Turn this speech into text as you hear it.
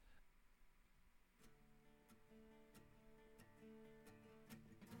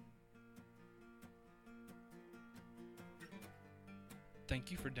Thank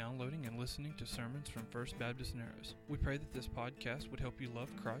you for downloading and listening to sermons from First Baptist Narrows. We pray that this podcast would help you love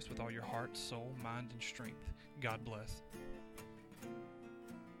Christ with all your heart, soul, mind, and strength. God bless.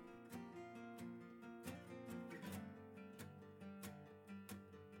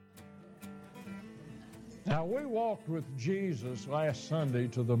 Now, we walked with Jesus last Sunday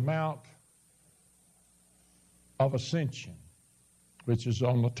to the Mount of Ascension, which is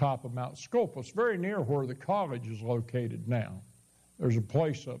on the top of Mount Scopus, very near where the college is located now. There's a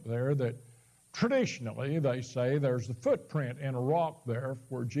place up there that traditionally they say there's the footprint in a rock there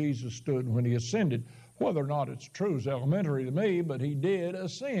where Jesus stood when he ascended. Whether or not it's true is elementary to me, but he did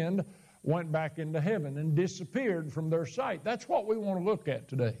ascend, went back into heaven, and disappeared from their sight. That's what we want to look at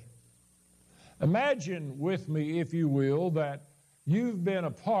today. Imagine with me, if you will, that you've been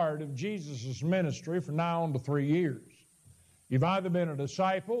a part of Jesus' ministry for now on to 3 years. You've either been a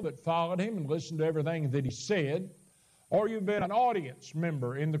disciple that followed him and listened to everything that he said, or you've been an audience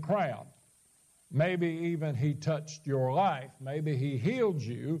member in the crowd. Maybe even he touched your life. Maybe he healed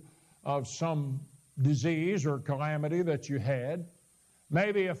you of some disease or calamity that you had.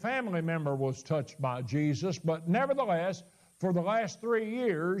 Maybe a family member was touched by Jesus, but nevertheless, for the last 3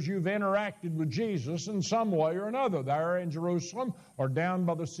 years, you've interacted with Jesus in some way or another, there in Jerusalem or down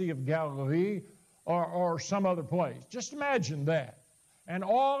by the Sea of Galilee or some other place. Just imagine that. And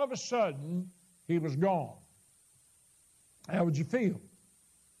all of a sudden, he was gone. How would you feel?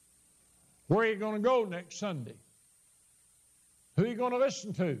 Where are you going to go next Sunday? Who are you going to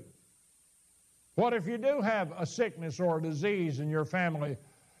listen to? What if you do have a sickness or a disease in your family?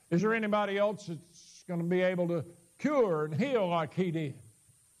 Is there anybody else that's going to be able to cure and heal like he did?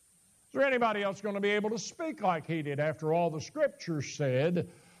 Is there anybody else going to be able to speak like he did? After all, the Scriptures said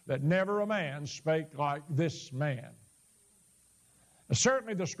that never a man spake like this man.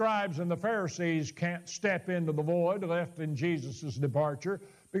 Certainly the scribes and the Pharisees can't step into the void left in Jesus' departure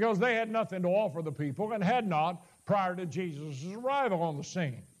because they had nothing to offer the people and had not prior to Jesus' arrival on the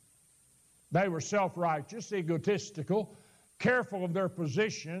scene. They were self-righteous, egotistical, careful of their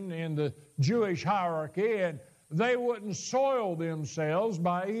position in the Jewish hierarchy, and they wouldn't soil themselves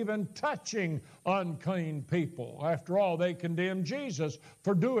by even touching unclean people. After all, they condemned Jesus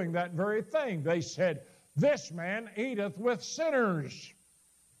for doing that very thing. They said, "This man eateth with sinners."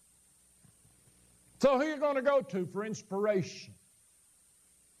 So who are you going to go to for inspiration?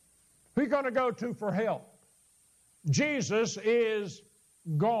 Who are you going to go to for help? Jesus is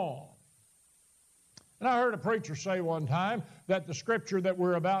gone. And I heard a preacher say one time that the scripture that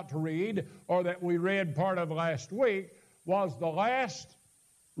we're about to read, or that we read part of last week, was the last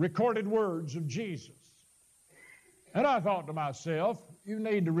recorded words of Jesus. And I thought to myself, you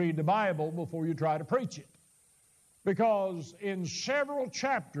need to read the Bible before you try to preach it. Because in several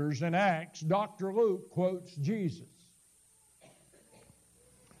chapters in Acts, Dr. Luke quotes Jesus.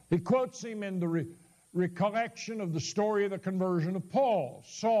 He quotes him in the recollection of the story of the conversion of Paul.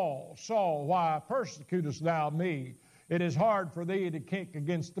 "Saul, Saul, why persecutest thou me? It is hard for thee to kick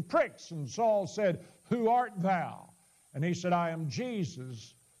against the pricks." And Saul said, "Who art thou?" And he said, "I am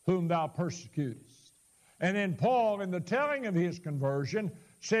Jesus, whom thou persecutest." And then Paul, in the telling of his conversion,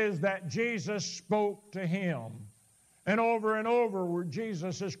 says that Jesus spoke to him. And over where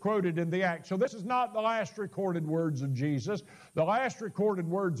Jesus is quoted in the Acts. So this is not the last recorded words of Jesus. The last recorded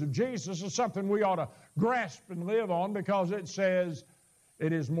words of Jesus is something we ought to grasp and live on, because it says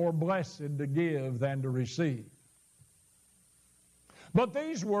it is more blessed to give than to receive. But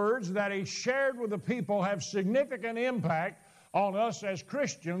these words that he shared with the people have significant impact on us as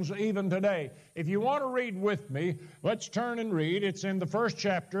Christians even today. If you want to read with me, let's turn and read. It's in the first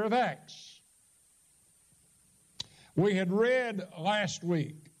chapter of Acts. We had read last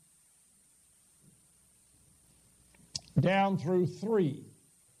week down through 3,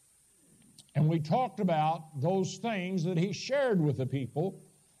 and we talked about those things that he shared with the people.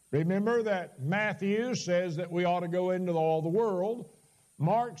 Remember that Matthew says that we ought to go into all the world.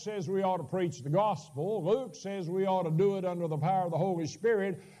 Mark says we ought to preach the gospel. Luke says we ought to do it under the power of the Holy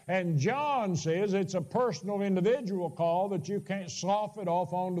Spirit. And John says it's a personal, individual call, that you can't slough it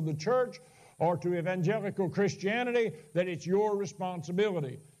off onto the church or to evangelical Christianity, that it's your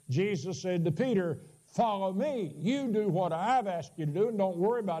responsibility. Jesus said to Peter, "Follow me. You do what I've asked you to do, and don't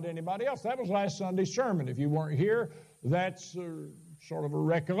worry about anybody else." That was last Sunday's sermon. If you weren't here, that's sort of a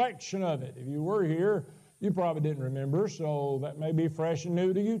recollection of it. If you were here, you probably didn't remember, so that may be fresh and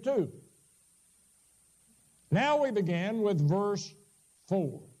new to you too. Now we begin with verse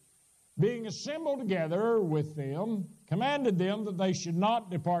 4. "Being assembled together with them, commanded them that they should not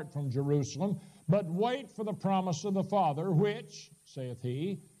depart from Jerusalem, but wait for the promise of the Father, which, saith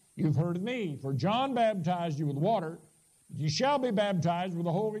he, you've heard of me. For John baptized you with water, You shall be baptized with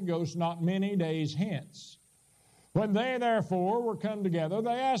the Holy Ghost not many days hence. When they therefore were come together,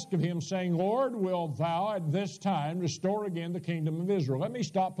 they asked of him, saying, Lord, wilt thou at this time restore again the kingdom of Israel? Let me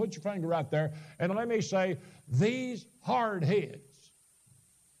stop, put your finger right there, and let me say, these hard heads,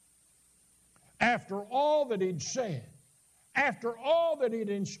 after all that he'd said, after all that he'd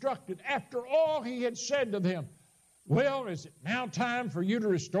instructed, after all he had said to them, well, is it now time for you to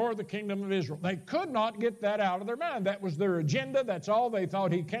restore the kingdom of Israel? They could not get that out of their mind. That was their agenda. That's all they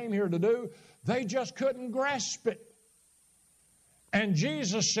thought he came here to do. They just couldn't grasp it. And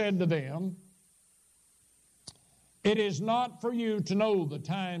Jesus said to them, it is not for you to know the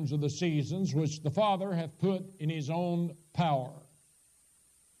times of the seasons which the Father hath put in his own power.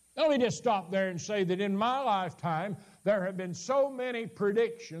 Let me just stop there and say that in my lifetime, there have been so many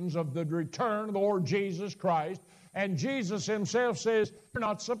predictions of the return of the Lord Jesus Christ, and Jesus himself says, you're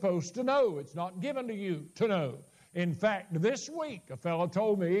not supposed to know. It's not given to you to know. In fact, this week, a fellow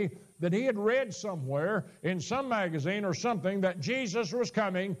told me that he had read somewhere in some magazine or something that Jesus was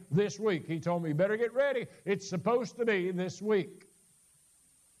coming this week. He told me, better get ready. It's supposed to be this week.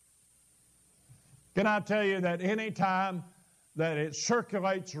 Can I tell you that any time that it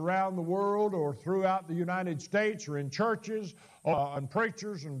circulates around the world or throughout the United States or in churches and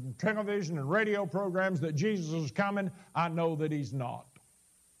preachers and television and radio programs that Jesus is coming, I know that he's not.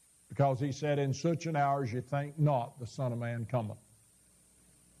 Because he said, in such an hour as you think not, the Son of Man cometh.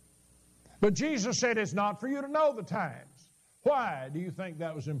 But Jesus said it's not for you to know the times. Why do you think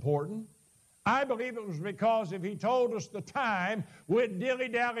that was important? I believe it was because if he told us the time, we'd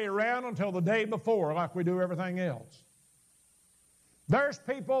dilly-dally around until the day before like we do everything else. There's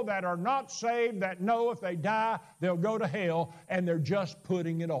people that are not saved that know if they die, they'll go to hell, and they're just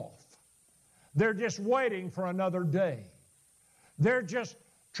putting it off. They're just waiting for another day. They're just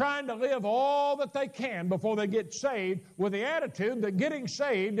trying to live all that they can before they get saved with the attitude that getting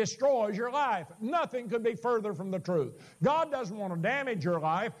saved destroys your life. Nothing could be further from the truth. God doesn't want to damage your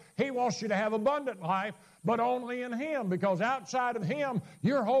life. He wants you to have abundant life, but only in Him, because outside of Him,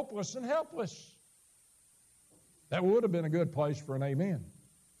 you're hopeless and helpless. That would have been a good place for an amen.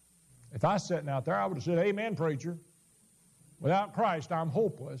 If I was sitting out there, I would have said, amen, preacher. Without Christ, I'm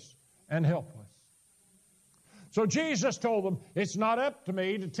hopeless and helpless. So Jesus told them, it's not up to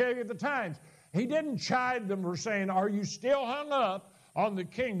me to tell you the times. He didn't chide them for saying, are you still hung up on the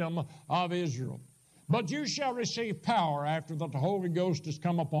kingdom of Israel? But you shall receive power after that the Holy Ghost has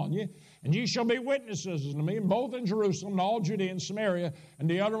come upon you, and ye shall be witnesses unto me, both in Jerusalem and all Judea and Samaria and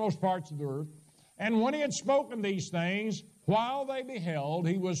the uttermost parts of the earth. And when he had spoken these things, while they beheld,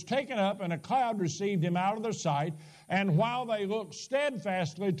 he was taken up, and a cloud received him out of their sight. And while they looked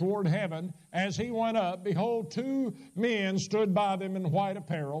steadfastly toward heaven, as he went up, behold, 2 men stood by them in white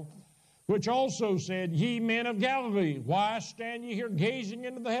apparel, which also said, Ye men of Galilee, why stand ye here gazing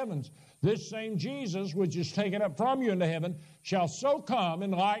into the heavens? This same Jesus, which is taken up from you into heaven, shall so come in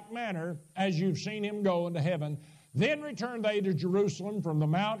like manner as you've seen him go into heaven. Then returned they to Jerusalem from the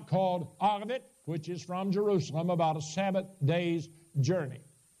mount called Olivet, which is from Jerusalem about a Sabbath day's journey.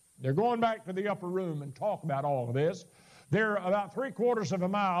 They're going back to the upper room and talk about all of this. They're about 3/4 of a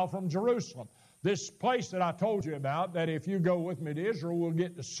mile from Jerusalem. This place that I told you about, that if you go with me to Israel, we'll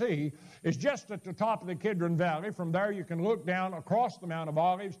get to see, is just at the top of the Kidron Valley. From there you can look down across the Mount of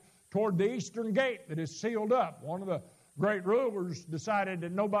Olives toward the eastern gate that is sealed up. One of the great rulers decided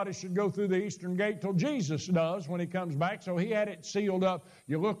that nobody should go through the eastern gate till Jesus does when he comes back, so he had it sealed up.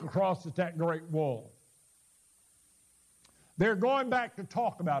 You look across at that great wall. They're going back to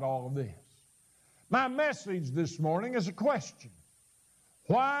talk about all of this. My message this morning is a question.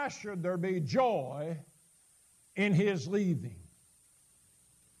 Why should there be joy in his leaving?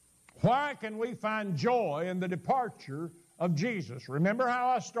 Why can we find joy in the departure of Jesus? Remember how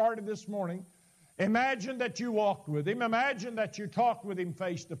I started this morning? Imagine that you walked with him. Imagine that you talked with him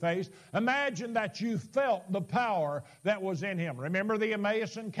face to face. Imagine that you felt the power that was in him. Remember the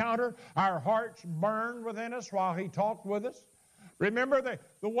Emmaus encounter? Our hearts burned within us while he talked with us. Remember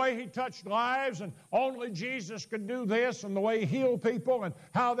the way he touched lives, and only Jesus could do this, and the way he healed people, and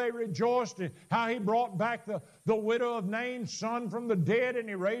how they rejoiced, and how he brought back the widow of Nain's son from the dead, and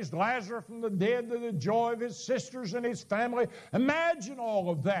he raised Lazarus from the dead to the joy of his sisters and his family. Imagine all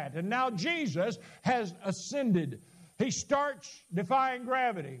of that. And now Jesus has ascended. He starts defying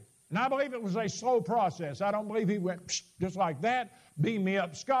gravity. And I believe it was a slow process. I don't believe he went just like that. Beam me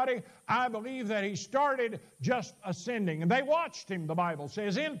up, Scotty. I believe that he started just ascending. And they watched him, the Bible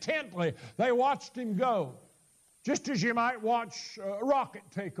says, intently. They watched him go. Just as you might watch a rocket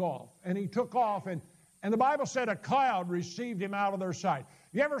take off. And he took off, and And the Bible said a cloud received him out of their sight.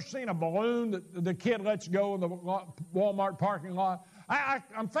 You ever seen a balloon that the kid lets go in the Walmart parking lot?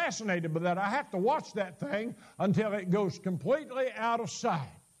 I'm fascinated by that. I have to watch that thing until it goes completely out of sight.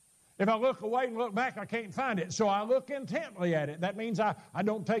 If I look away and look back, I can't find it. So I look intently at it. That means I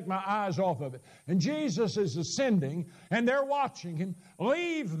don't take my eyes off of it. And Jesus is ascending, and they're watching him.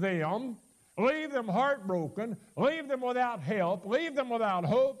 Leave them heartbroken. Leave them without help. Leave them without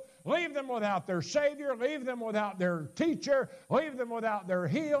hope. Leave them without their Savior. Leave them without their teacher. Leave them without their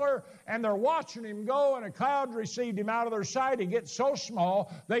healer. And they're watching him go, and a cloud received him out of their sight. He gets so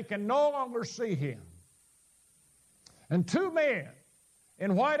small, they can no longer see him. And two men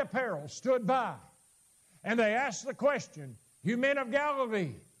in white apparel stood by, and they asked the question, "You men of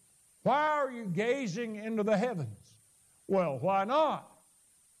Galilee, why are you gazing into the heavens?" Well, why not?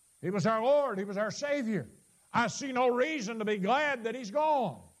 He was our Lord. He was our Savior. I see no reason to be glad that he's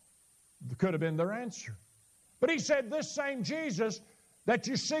gone. That could have been their answer. But he said, "This same Jesus that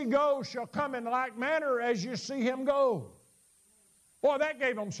you see go shall come in like manner as you see him go." Boy, that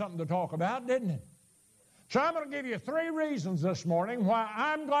gave them something to talk about, didn't it? So I'm going to give you 3 reasons this morning why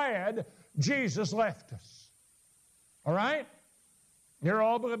I'm glad Jesus left us. All right? You're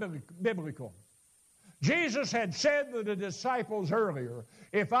all biblical. Jesus had said to the disciples earlier,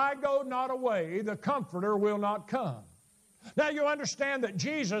 "If I go not away, the Comforter will not come." Now you understand that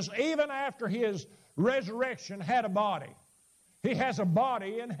Jesus, even after his resurrection, had a body. He has a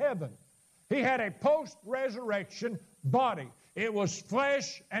body in heaven. He had a post-resurrection body. It was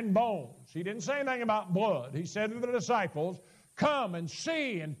flesh and bones. He didn't say anything about blood. He said to the disciples, "Come and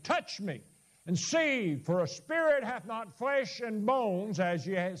see and touch me and see, for a spirit hath not flesh and bones as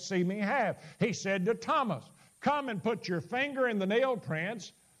ye see me have." He said to Thomas, "Come and put your finger in the nail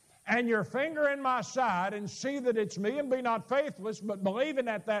prints and your finger in my side and see that it's me, and be not faithless, but believing."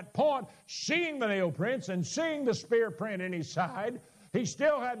 At that point, seeing the nail prints and seeing the spear print in his side, he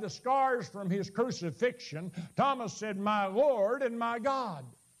still had the scars from his crucifixion. Thomas said, "My Lord and my God."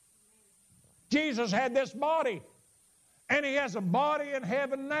 Jesus had this body, and he has a body in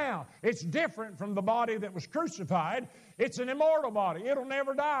heaven now. It's different from the body that was crucified. It's an immortal body. It'll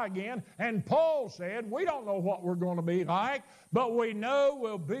never die again. And Paul said, we don't know what we're going to be like, but we know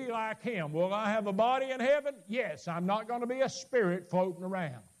we'll be like him. Will I have a body in heaven? Yes. I'm not going to be a spirit floating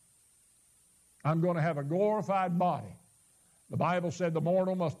around. I'm going to have a glorified body. The Bible said the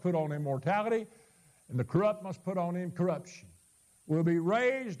mortal must put on immortality, and the corrupt must put on incorruption. We'll be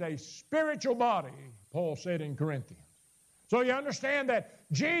raised a spiritual body, Paul said in Corinthians. So you understand that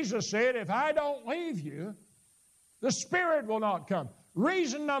Jesus said, if I don't leave you, the Spirit will not come.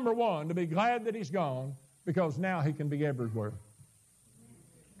 Reason number 1 to be glad that he's gone, because now he can be everywhere.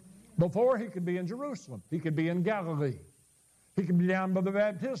 Before, he could be in Jerusalem. He could be in Galilee. He could be down by the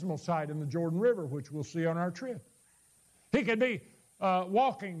baptismal site in the Jordan River, which we'll see on our trip. He could be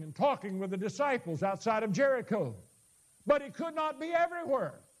walking and talking with the disciples outside of Jericho. But he could not be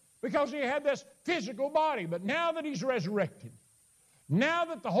everywhere because he had this physical body. But now that he's resurrected, now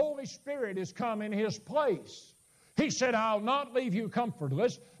that the Holy Spirit has come in his place, he said, "I'll not leave you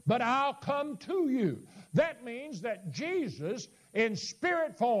comfortless, but I'll come to you." That means that Jesus, in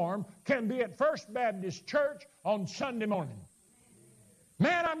spirit form, can be at First Baptist Church on Sunday morning.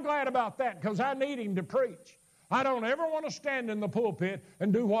 Man, I'm glad about that because I need him to preach. I don't ever want to stand in the pulpit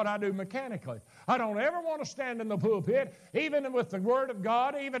and do what I do mechanically. I don't ever want to stand in the pulpit, even with the Word of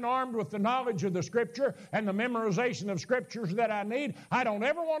God, even armed with the knowledge of the Scripture and the memorization of Scriptures that I need. I don't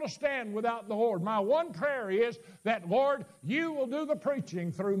ever want to stand without the Lord. My one prayer is that, Lord, you will do the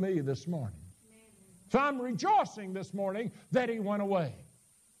preaching through me this morning. So I'm rejoicing this morning that he went away.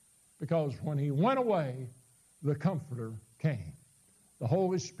 Because when he went away, the Comforter came. The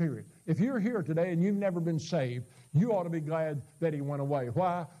Holy Spirit. If you're here today and you've never been saved, you ought to be glad that he went away.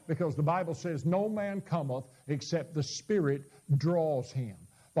 Why? Because the Bible says, no man cometh except the Spirit draws him.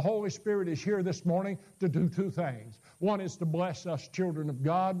 The Holy Spirit is here this morning to do 2 things. One is to bless us children of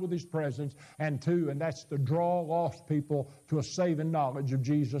God with his presence, and 2, and that's to draw lost people to a saving knowledge of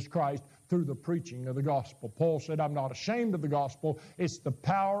Jesus Christ through the preaching of the gospel. Paul said, I'm not ashamed of the gospel. It's the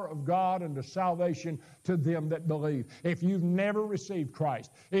power of God unto salvation to them that believe. If you've never received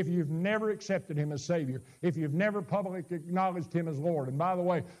Christ, if you've never accepted him as Savior, if you've never publicly acknowledged him as Lord, and by the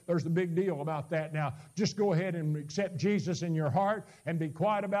way, there's a big deal about that now. Just go ahead and accept Jesus in your heart and be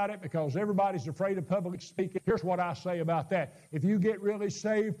quiet about it because everybody's afraid of public speaking. Here's what I say about that. If you get really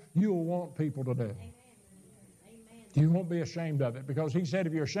saved, you'll want people to do it. You won't be ashamed of it because he said,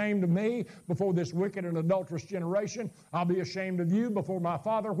 if you're ashamed of me before this wicked and adulterous generation, I'll be ashamed of you before my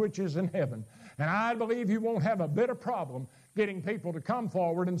Father which is in heaven. And I believe you won't have a bit of problem getting people to come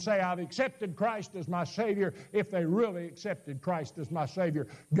forward and say, I've accepted Christ as my Savior, if they really accepted Christ as my Savior.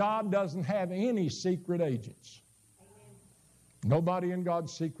 God doesn't have any secret agents. Nobody in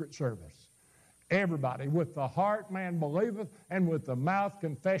God's secret service. Everybody, with the heart man believeth, and with the mouth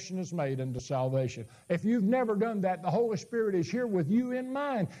confession is made unto salvation. If you've never done that, the Holy Spirit is here with you in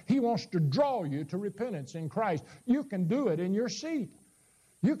mind. He wants to draw you to repentance in Christ. You can do it in your seat.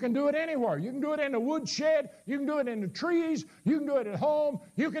 You can do it anywhere. You can do it in the woodshed. You can do it in the trees. You can do it at home.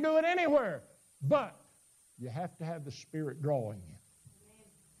 You can do it anywhere. But you have to have the Spirit drawing you.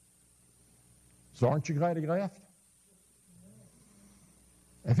 So aren't you glad He left?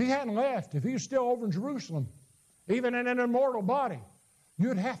 If He hadn't left, if He was still over in Jerusalem, even in an immortal body,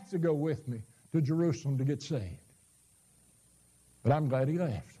 you'd have to go with me to Jerusalem to get saved. But I'm glad He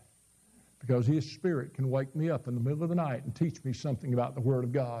left, because His Spirit can wake me up in the middle of the night and teach me something about the Word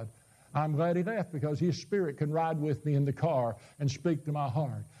of God. I'm glad He left, because His Spirit can ride with me in the car and speak to my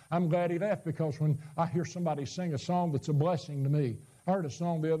heart. I'm glad He left, because when I hear somebody sing a song that's a blessing to me. I heard a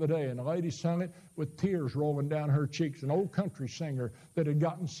song the other day, and a lady sung it with tears rolling down her cheeks, an old country singer that had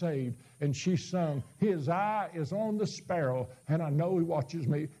gotten saved, and she sung, His eye is on the sparrow, and I know He watches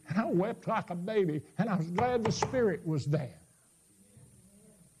me. And I wept like a baby, and I was glad the Spirit was there.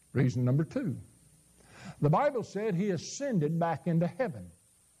 Reason number 2. The Bible said He ascended back into heaven.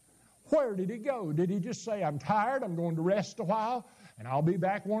 Where did He go? Did He just say, I'm tired, I'm going to rest a while, and I'll be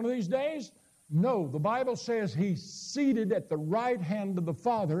back one of these days? No, the Bible says He's seated at the right hand of the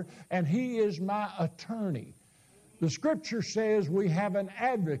Father, and He is my attorney. The Scripture says we have an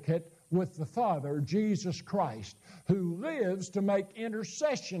advocate with the Father, Jesus Christ, who lives to make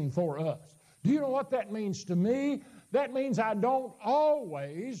intercession for us. Do you know what that means to me? That means I don't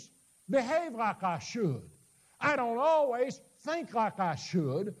always behave like I should. I don't always think like I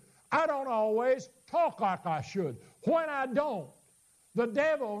should. I don't always talk like I should. When I don't, the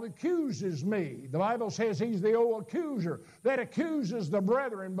devil accuses me. The Bible says he's the old accuser that accuses the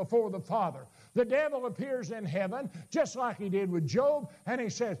brethren before the Father. The devil appears in heaven, just like he did with Job, and he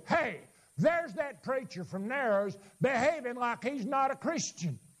says, hey, there's that preacher from Narrows behaving like he's not a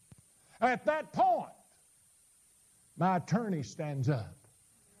Christian. At that point, my attorney stands up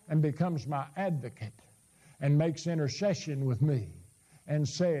and becomes my advocate and makes intercession with me and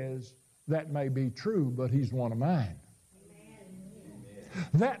says, that may be true, but he's one of mine.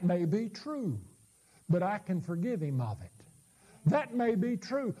 That may be true, but I can forgive him of it. That may be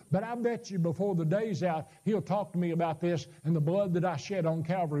true, but I bet you before the day's out, he'll talk to me about this, and the blood that I shed on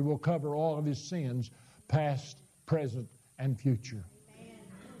Calvary will cover all of his sins, past, present, and future.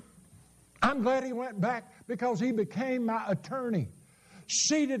 I'm glad he went back, because he became my attorney,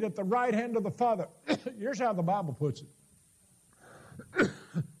 seated at the right hand of the Father. Here's how the Bible puts it.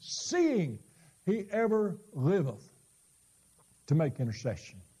 Seeing he ever liveth to make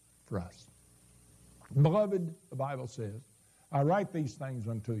intercession for us. Beloved, the Bible says, I write these things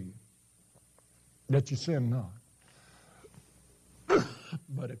unto you, that you sin not.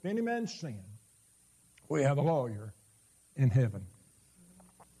 But if any man sin, we have a lawyer in heaven.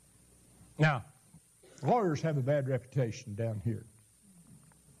 Now, lawyers have a bad reputation down here.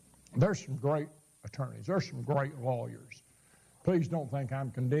 There's some great attorneys. There's some great lawyers. Please don't think I'm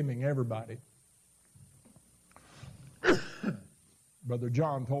condemning everybody. Brother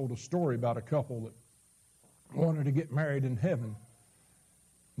John told a story about a couple that wanted to get married in heaven.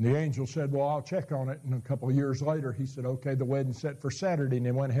 And the angel said, well, I'll check on it. And a couple of years later, he said, okay, the wedding's set for Saturday. And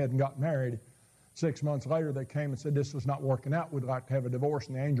they went ahead and got married. 6 months later, they came and said, this is not working out. We'd like to have a divorce.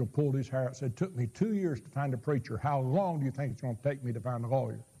 And the angel pulled his hair out and said, it took me 2 years to find a preacher. How long do you think it's going to take me to find a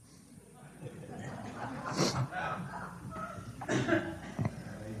lawyer?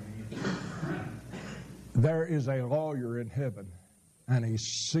 There is a lawyer in heaven, and he's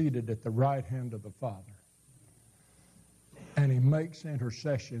seated at the right hand of the Father. And he makes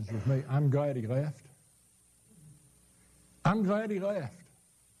intercessions with me. I'm glad he left. I'm glad he left.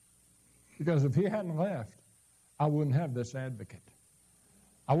 Because if he hadn't left, I wouldn't have this advocate.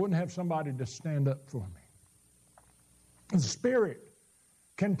 I wouldn't have somebody to stand up for me. The Spirit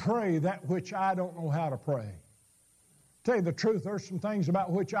can pray that which I don't know how to pray. Tell you the truth, there's some things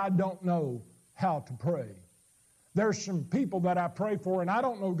about which I don't know how to pray. There's some people that I pray for, and I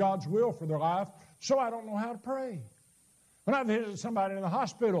don't know God's will for their life, so I don't know how to pray. When I visit somebody in the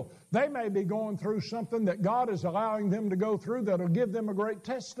hospital, they may be going through something that God is allowing them to go through that'll give them a great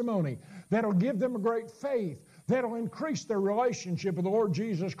testimony, that'll give them a great faith, that'll increase their relationship with the Lord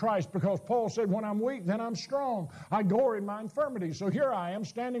Jesus Christ, because Paul said, when I'm weak, then I'm strong. I glory in my infirmity. So here I am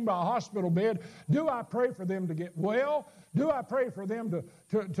standing by a hospital bed. Do I pray for them to get well? Do I pray for them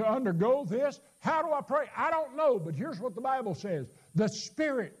to undergo this? How do I pray? I don't know, but here's what the Bible says. The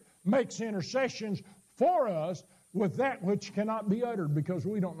Spirit makes intercessions for us with that which cannot be uttered, because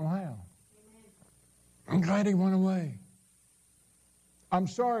we don't know how. I'm glad He went away. I'm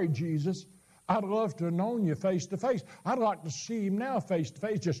sorry, Jesus. I'd love to have known you face to face. I'd like to see Him now face to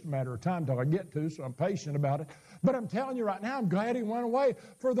face. Just a matter of time till I get to, so I'm patient about it. But I'm telling you right now, I'm glad He went away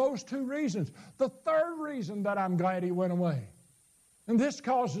for those two reasons. The third reason that I'm glad He went away, and this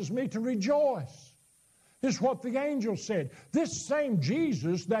causes me to rejoice, is what the angel said. This same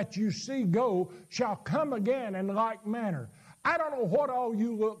Jesus that you see go shall come again in like manner. I don't know what all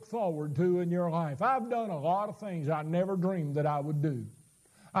you look forward to in your life. I've done a lot of things I never dreamed that I would do.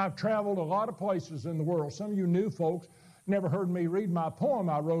 I've traveled a lot of places in the world. Some of you new folks never heard me read my poem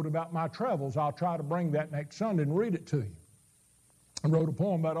I wrote about my travels. I'll try to bring that next Sunday and read it to you. I wrote a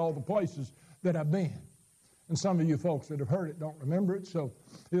poem about all the places that I've been. And some of you folks that have heard it don't remember it, so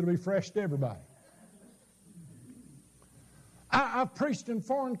it'll be fresh to everybody. I've preached in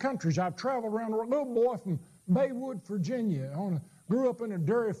foreign countries. I've traveled around. A little boy from Baywood, Virginia. Grew up in a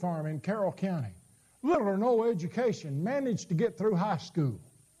dairy farm in Carroll County. Little or no education. Managed to get through high school.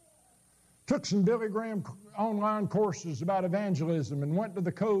 Took some Billy Graham online courses about evangelism and went to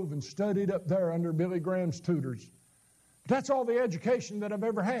the Cove and studied up there under Billy Graham's tutors. But that's all the education that I've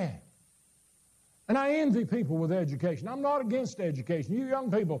ever had. And I envy people with education. I'm not against education. You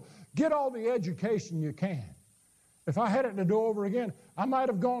young people, get all the education you can. If I had it to do over again, I might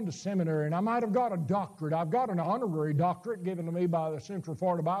have gone to seminary and I might have got a doctorate. I've got an honorary doctorate given to me by the Central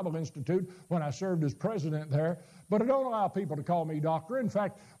Florida Bible Institute when I served as president there. But I don't allow people to call me doctor. In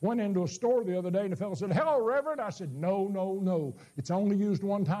fact, went into a store the other day and the fellow said, "Hello, Reverend." I said, No. It's only used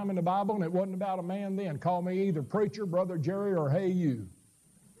one time in the Bible, and it wasn't about a man then. Call me either preacher, Brother Jerry, or hey you.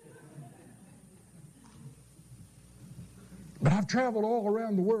 But I've traveled all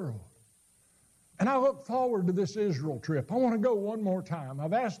around the world. And I look forward to this Israel trip. I want to go one more time.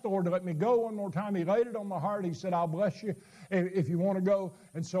 I've asked the Lord to let me go one more time. He laid it on my heart. He said, "I'll bless you if you want to go."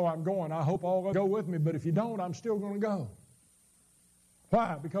 And so I'm going. I hope all will go with me. But if you don't, I'm still going to go.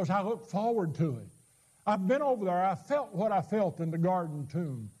 Why? Because I look forward to it. I've been over there. I felt what I felt in the Garden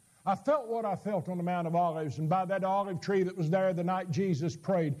Tomb. I felt what I felt on the Mount of Olives and by that olive tree that was there the night Jesus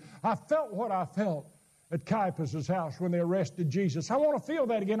prayed. I felt what I felt at Caiaphas' house when they arrested Jesus. I want to feel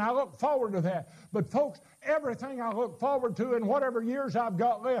that again. I look forward to that. But folks, everything I look forward to in whatever years I've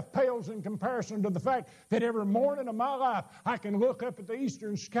got left pales in comparison to the fact that every morning of my life I can look up at the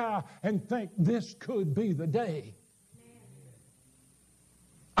eastern sky and think this could be the day.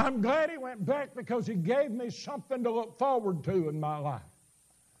 I'm glad He went back because He gave me something to look forward to in my life.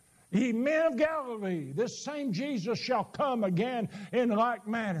 Ye men of Galilee, this same Jesus shall come again in like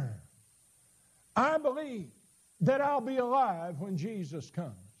manner. I believe that I'll be alive when Jesus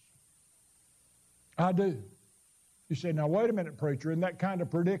comes. I do. You say, "Now wait a minute, preacher, isn't that kind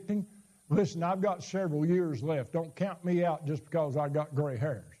of predicting?" Listen, I've got several years left. Don't count me out just because I got gray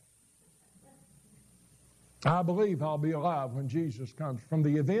hairs. I believe I'll be alive when Jesus comes. From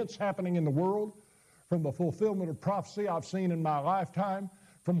the events happening in the world, from the fulfillment of prophecy I've seen in my lifetime,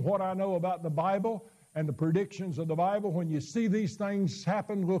 from what I know about the Bible and the predictions of the Bible, when you see these things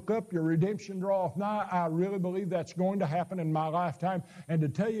happen, look up, your redemption draweth nigh. I really believe that's going to happen in my lifetime. And to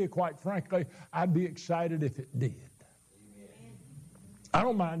tell you quite frankly, I'd be excited if it did. Amen. I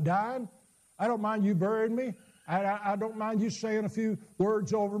don't mind dying. I don't mind you burying me. I don't mind you saying a few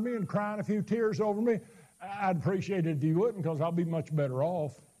words over me and crying a few tears over me. I'd appreciate it if you wouldn't, because I'll be much better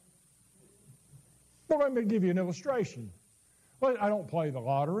off. Well, let me give you an illustration. Well, I don't play the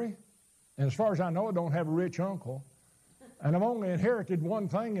lottery. And as far as I know, I don't have a rich uncle. And I've only inherited one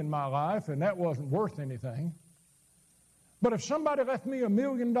thing in my life, and that wasn't worth anything. But if somebody left me $1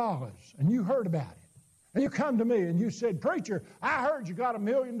 million and you heard about it, and you come to me and you said, "Preacher, I heard you got $1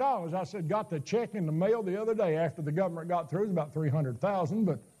 million. I said, "Got the check in the mail the other day after the government got through. It was about $300,000,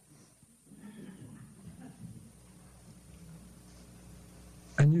 but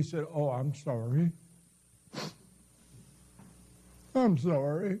and you said, "Oh, I'm sorry. I'm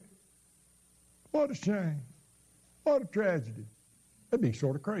sorry. What a shame. What a tragedy." That'd be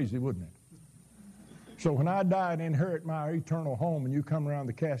sort of crazy, wouldn't it? So when I die and inherit my eternal home and you come around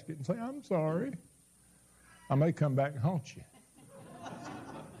the casket and say, "I'm sorry," I may come back and haunt you.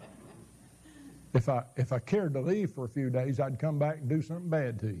 If I cared to leave for a few days, I'd come back and do something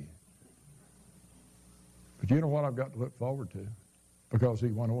bad to you. But you know what I've got to look forward to? Because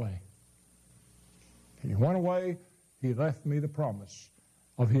He went away. He went away. He left me the promise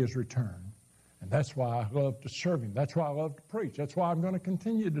of His return. And that's why I love to serve Him. That's why I love to preach. That's why I'm going to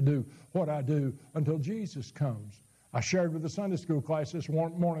continue to do what I do until Jesus comes. I shared with the Sunday school class this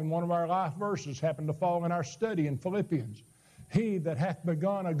morning, one of our life verses happened to fall in our study in Philippians. He that hath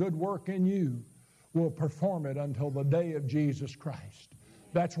begun a good work in you will perform it until the day of Jesus Christ.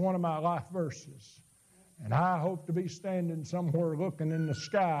 That's one of my life verses. And I hope to be standing somewhere looking in the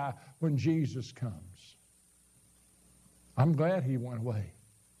sky when Jesus comes. I'm glad He went away,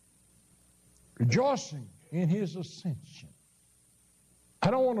 rejoicing in His ascension.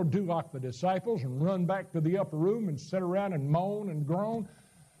 I don't want to do like the disciples and run back to the upper room and sit around and moan and groan.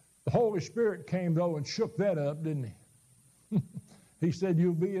 The Holy Spirit came, though, and shook that up, didn't He? He said,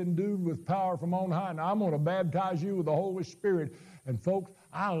 you'll be endued with power from on high, and I'm going to baptize you with the Holy Spirit. And folks,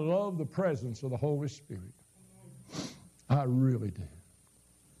 I love the presence of the Holy Spirit. I really do.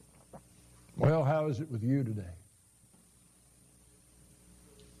 Well, how is it with you today?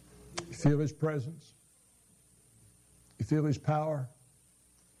 You feel His presence? You feel His power?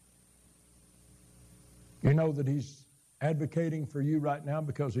 You know that He's advocating for you right now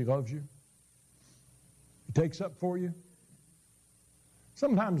because He loves you? He takes up for you?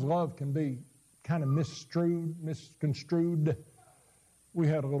 Sometimes love can be kind of misconstrued. We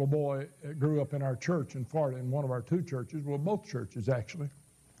had a little boy that grew up in our church in Florida, in one of our two churches, well, both churches actually,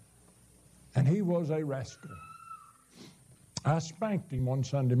 and he was a rascal. I spanked him one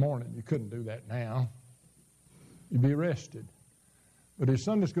Sunday morning. You couldn't do that now. You'd be arrested. But his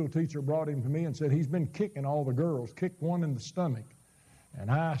Sunday school teacher brought him to me and said, he's been kicking all the girls, kicked one in the stomach.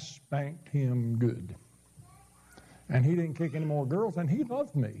 And I spanked him good. And he didn't kick any more girls, and he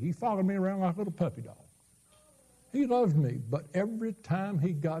loved me. He followed me around like a little puppy dog. He loved me, but every time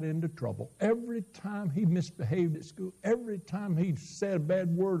he got into trouble, every time he misbehaved at school, every time he said a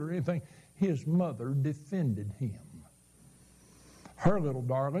bad word or anything, his mother defended him. Her little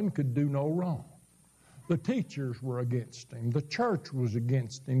darling could do no wrong. The teachers were against him. The church was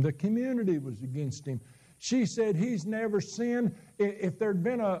against him. The community was against him. She said he's never sinned. If there'd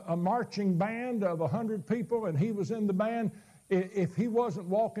been a marching band of 100 people and he was in the band, if he wasn't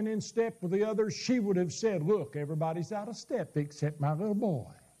walking in step with the others, she would have said, look, everybody's out of step except my little boy.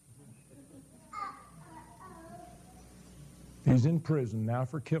 He's in prison now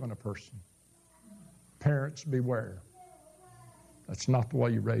for killing a person. Parents, beware. That's not the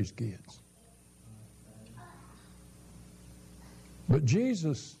way you raise kids. But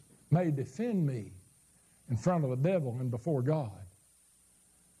Jesus may defend me in front of the devil and before God.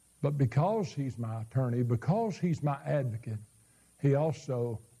 But because He's my attorney, because He's my advocate, He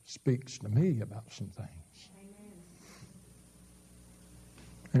also speaks to me about some things. Amen.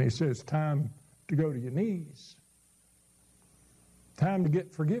 And He says, time to go to your knees. Time to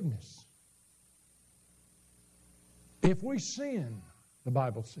get forgiveness. If we sin, the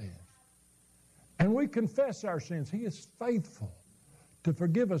Bible says, and we confess our sins, He is faithful to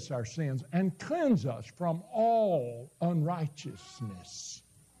forgive us our sins and cleanse us from all unrighteousness.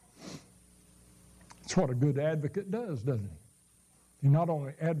 That's what a good advocate does, doesn't he? He not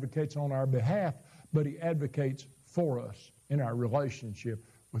only advocates on our behalf, but he advocates for us in our relationship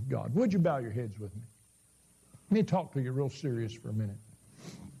with God. Would you bow your heads with me? Let me talk to you real serious for a minute.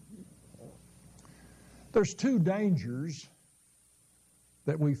 There's two dangers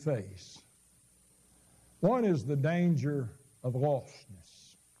that we face. One is the danger of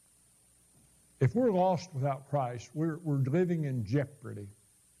lostness. If we're lost without Christ, we're living in jeopardy.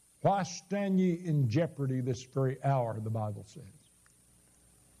 Why stand ye in jeopardy this very hour, the Bible says?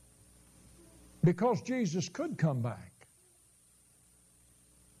 Because Jesus could come back,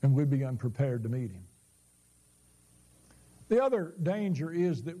 and we'd be unprepared to meet Him. The other danger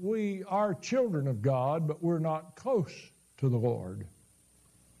is that we are children of God, but we're not close to the Lord.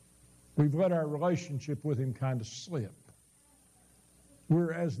 We've let our relationship with Him kind of slip.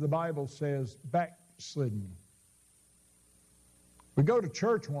 We're, as the Bible says, backslidden. We go to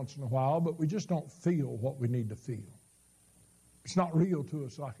church once in a while, but we just don't feel what we need to feel. It's not real to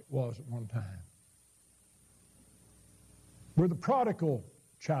us like it was at one time. We're the prodigal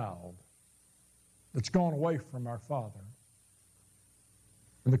child that's gone away from our Father.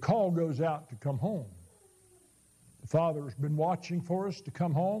 And the call goes out to come home. The Father has been watching for us to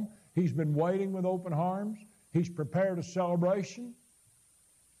come home. He's been waiting with open arms. He's prepared a celebration.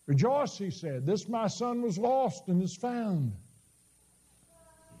 Rejoice, He said. This my son was lost and is found.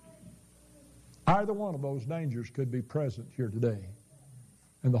 Either one of those dangers could be present here today.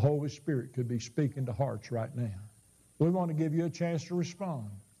 And the Holy Spirit could be speaking to hearts right now. We want to give you a chance to respond.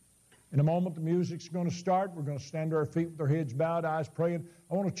 In a moment, the music's going to start. We're going to stand to our feet with our heads bowed, eyes praying.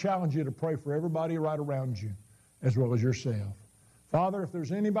 I want to challenge you to pray for everybody right around you as well as yourself. Father, if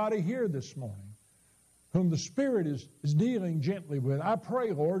there's anybody here this morning whom the Spirit is dealing gently with, I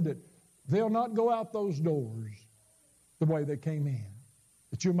pray, Lord, that they'll not go out those doors the way they came in,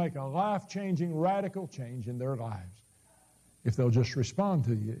 that you'll make a life-changing, radical change in their lives if they'll just respond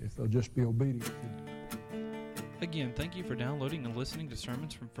to you, if they'll just be obedient to you. Again, thank you for downloading and listening to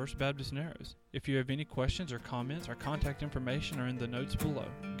sermons from First Baptist Narrows. If you have any questions or comments, our contact information are in the notes below.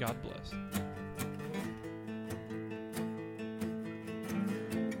 God bless.